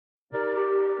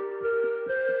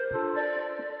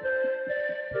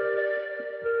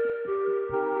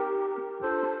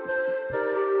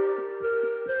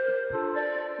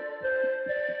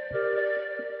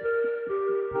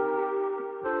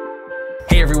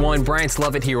everyone, Bryant's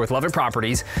Lovette here with Lovette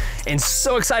Properties, and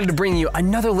so excited to bring you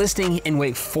another listing in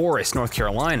Wake Forest, North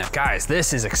Carolina. Guys,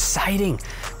 this is exciting.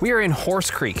 We are in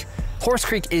Horse Creek. Horse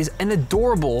Creek is an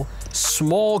adorable,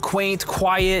 small, quaint,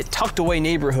 quiet, tucked away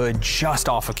neighborhood just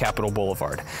off of Capitol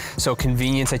Boulevard. So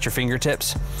convenience at your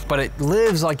fingertips, but it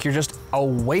lives like you're just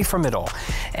away from it all.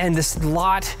 And this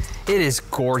lot, it is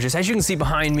gorgeous. As you can see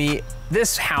behind me,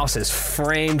 this house is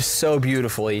framed so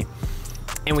beautifully.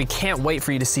 And we can't wait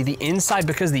for you to see the inside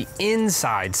because the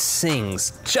inside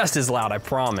sings just as loud, I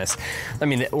promise. I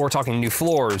mean, we're talking new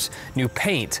floors, new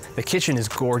paint. The kitchen is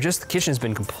gorgeous. The kitchen has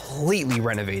been completely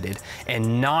renovated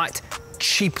and not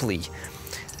cheaply.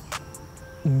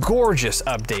 Gorgeous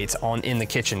updates in the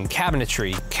kitchen,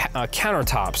 cabinetry,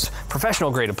 countertops,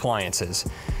 professional grade appliances.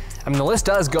 I mean, the list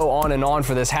does go on and on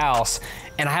for this house,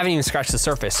 and I haven't even scratched the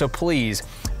surface, so please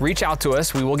reach out to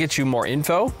us. We will get you more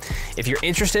info. If you're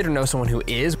interested or know someone who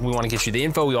is, we want to get you the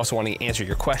info. We also want to answer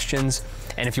your questions,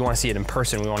 and if you want to see it in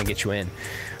person, we want to get you in.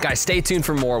 Guys, stay tuned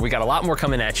for more. We got a lot more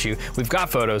coming at you. We've got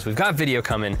photos, we've got video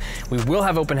coming. We will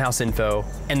have open house info,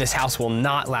 and this house will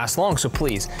not last long, so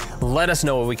please let us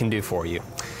know what we can do for you.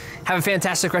 Have a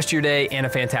fantastic rest of your day and a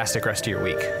fantastic rest of your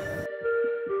week.